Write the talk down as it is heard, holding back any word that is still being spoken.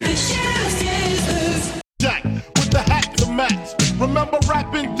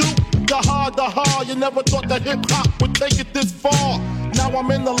never thought that hip-hop would take it this far. Now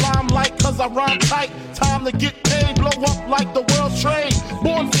I'm in the limelight cause I rhyme tight. Time to get paid, blow up like the world's trade.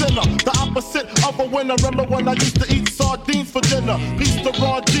 Born sinner, the opposite of a winner. Remember when I used to eat sardines for dinner? Peace to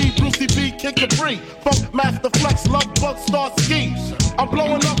Raw G, Brucey B, Kid Capri, Funk Master Flex, Love Bug, Star Ski. I'm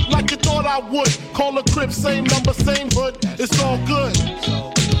blowing up like you thought I would. Call a crib, same number, same hood. It's all good.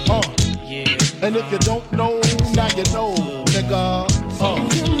 And if you don't know, now you know, nigga.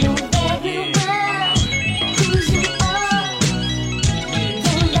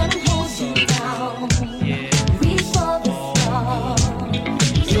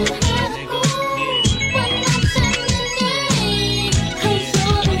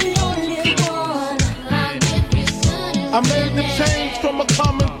 I made the change from a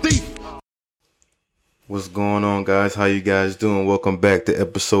common thief. What's going on, guys? How you guys doing? Welcome back to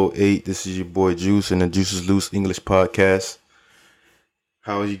episode 8. This is your boy Juice and the Juice is Loose English podcast.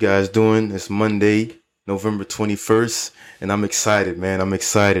 How are you guys doing? It's Monday, November 21st, and I'm excited, man. I'm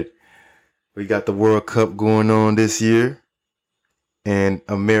excited. We got the World Cup going on this year, and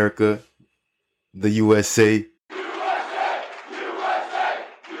America, the USA.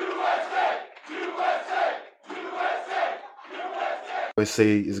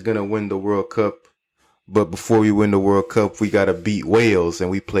 USA is gonna win the World Cup, but before we win the World Cup, we gotta beat Wales, and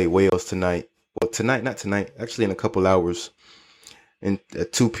we play Wales tonight. Well, not tonight, actually in a couple hours. And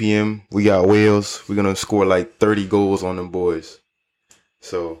at 2 p.m. we got Wales. We're gonna score like 30 goals on them boys.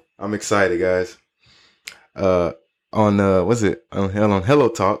 So I'm excited, guys. On Hello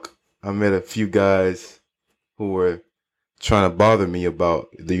Talk, I met a few guys who were trying to bother me about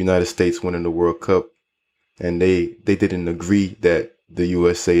the United States winning the World Cup, and they didn't agree that the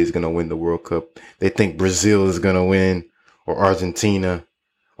USA is going to win the World Cup. They think Brazil is going to win, or Argentina,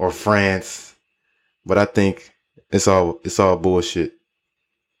 or France. But I think it's all bullshit.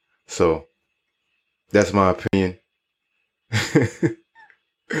 So that's my opinion.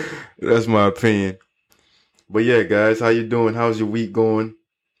 That's my opinion. But yeah, guys, how you doing? How's your week going?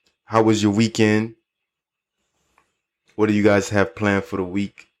 How was your weekend? What do you guys have planned for the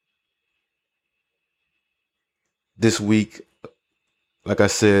week? This week, like I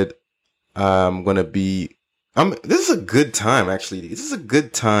said, this is a good time, actually. This is a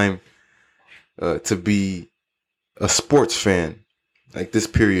good time to be a sports fan, like this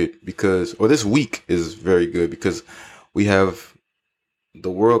period, this week is very good because we have the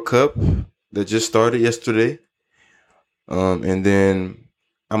World Cup that just started yesterday. And then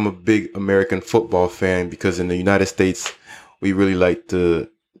I'm a big American football fan because in the United States, we really like to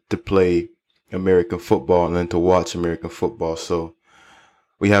play American football and then to watch American football. So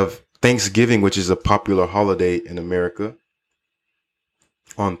we have Thanksgiving, which is a popular holiday in America,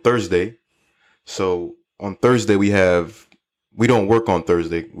 on Thursday. So on Thursday we don't work on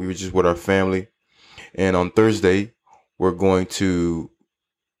Thursday. We were just with our family. And on Thursday, we're going to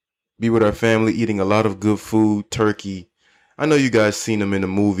be with our family, eating a lot of good food, turkey. I know you guys seen them in the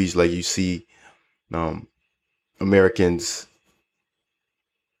movies, like you see Americans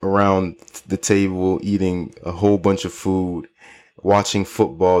around the table eating a whole bunch of food, watching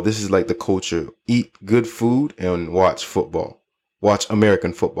football. This is like the culture. Eat good food and watch football. Watch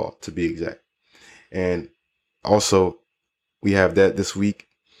American football, to be exact. And also, we have that this week.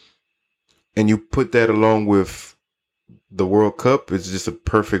 And you put that along with the World Cup, it's just a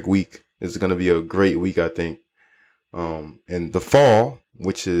perfect week. It's going to be a great week, I think. And the fall,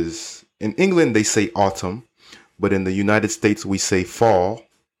 which is, in England, they say autumn, but in the United States, we say fall.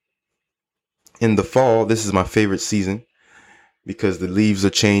 In the fall, this is my favorite season because the leaves are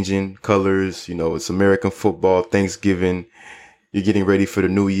changing colors. You know, it's American football, Thanksgiving. You're getting ready for the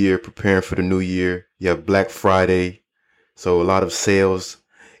new year, preparing for the new year. You have Black Friday. So a lot of sales.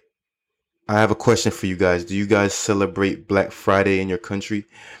 I have a question for you guys. Do you guys celebrate Black Friday in your country?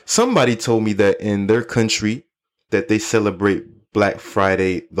 Somebody told me that in their country that they celebrate Black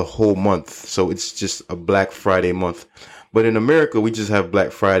Friday the whole month. So it's just a Black Friday month. But in America, we just have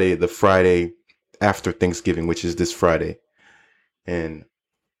Black Friday the Friday after Thanksgiving, which is this Friday. And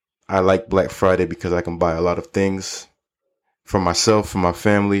I like Black Friday because I can buy a lot of things for myself, for my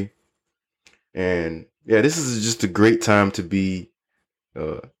family. And yeah, this is just a great time to be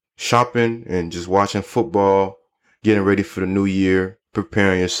shopping and just watching football, getting ready for the new year,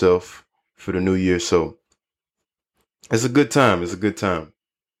 preparing yourself for the new year. So it's a good time. It's a good time.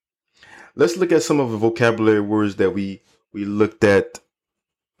 Let's look at some of the vocabulary words that we looked at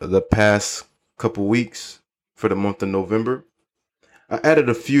the past couple weeks for the month of November. I added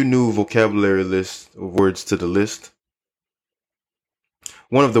a few new vocabulary lists of words to the list.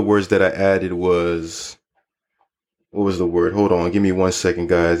 One of the words that I added was what was the word? Hold on, give me 1 second,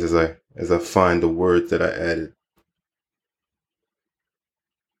 guys, as I find the word that I added.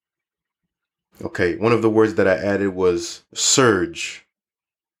 Okay, one of the words that I added was surge.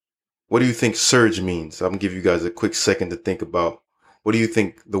 What do you think surge means? I'm gonna give you guys a quick second to think about what do you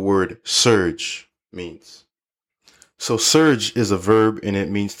think the word surge means. So surge is a verb and it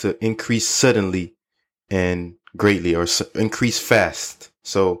means to increase suddenly and greatly, or increase fast.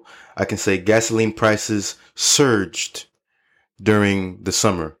 So I can say gasoline prices surged during the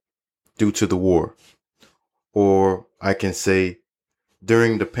summer due to the war. Or I can say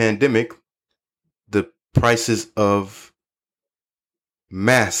during the pandemic, the prices of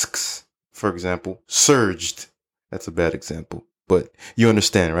masks, for example, surged. That's a bad example, but you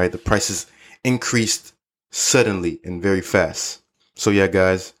understand, right? The prices increased suddenly and very fast. So yeah,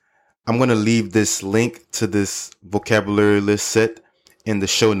 guys, I'm going to leave this link to this vocabulary list set in the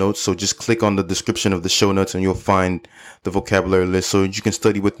show notes. So just click on the description of the show notes and you'll find the vocabulary list so you can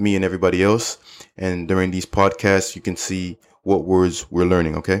study with me and everybody else. And during these podcasts, you can see what words we're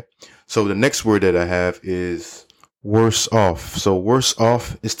learning. Okay. So the next word that I have is worse off. So worse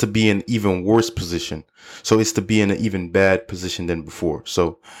off is to be in even worse position. So it's to be in an even bad position than before.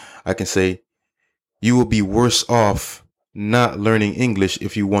 So I can say you will be worse off not learning English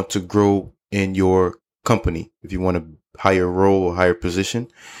if you want to grow in your company. If you want a higher role or higher position,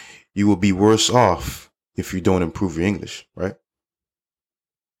 you will be worse off if you don't improve your English, right?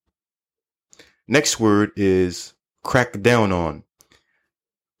 Next word is crack down on.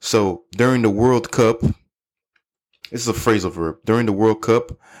 So during the World Cup, this is a phrasal verb. During the World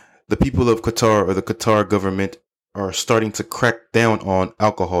Cup, the people of Qatar or the Qatar government are starting to crack down on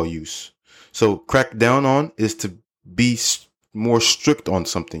alcohol use. So crack down on is to be more strict on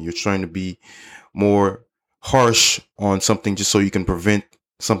something. You're trying to be more harsh on something just so you can prevent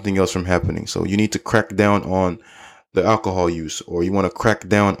something else from happening. So you need to crack down on the alcohol use, or you want to crack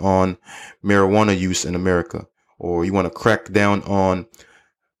down on marijuana use in America, or you want to crack down on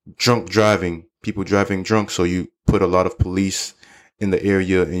drunk driving, people driving drunk. So you put a lot of police in the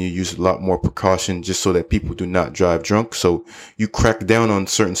area and you use a lot more precaution just so that people do not drive drunk. So you crack down on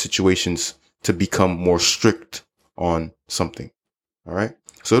certain situations to become more strict on something. All right.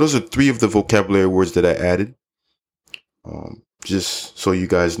 So those are 3 of the vocabulary words that I added, just so you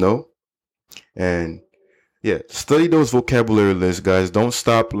guys know. And yeah, study those vocabulary lists, guys. Don't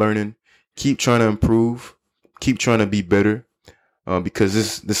stop learning. Keep trying to improve. Keep trying to be better.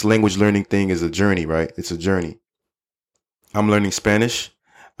 Because this language learning thing is a journey, right? It's a journey. I'm learning Spanish.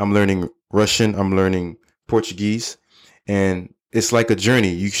 I'm learning Russian. I'm learning Portuguese. And it's like a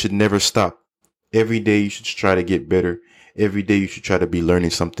journey. You should never stop. Every day you should try to get better. Every day you should try to be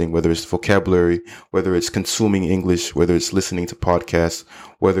learning something, whether it's vocabulary, whether it's consuming English, whether it's listening to podcasts,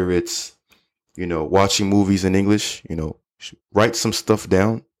 whether it's, watching movies in English, write some stuff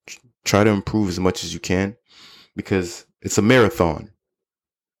down. Try to improve as much as you can, because it's a marathon.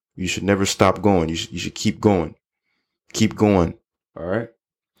 You should never stop going. You should keep going. Keep going. All right.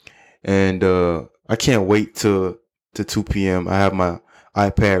 And I can't wait to 2 p.m. I have my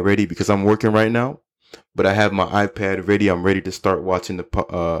iPad ready because I'm working right now, but I have my iPad ready. I'm ready to start watching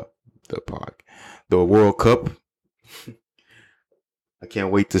the World Cup. I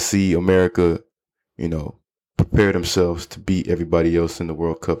can't wait to see America, prepare themselves to beat everybody else in the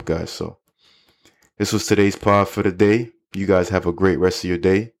World Cup, guys. So this was today's pod for the day. You guys have a great rest of your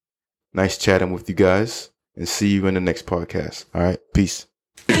day. Nice chatting with you guys, and see you in the next podcast. All right. Peace.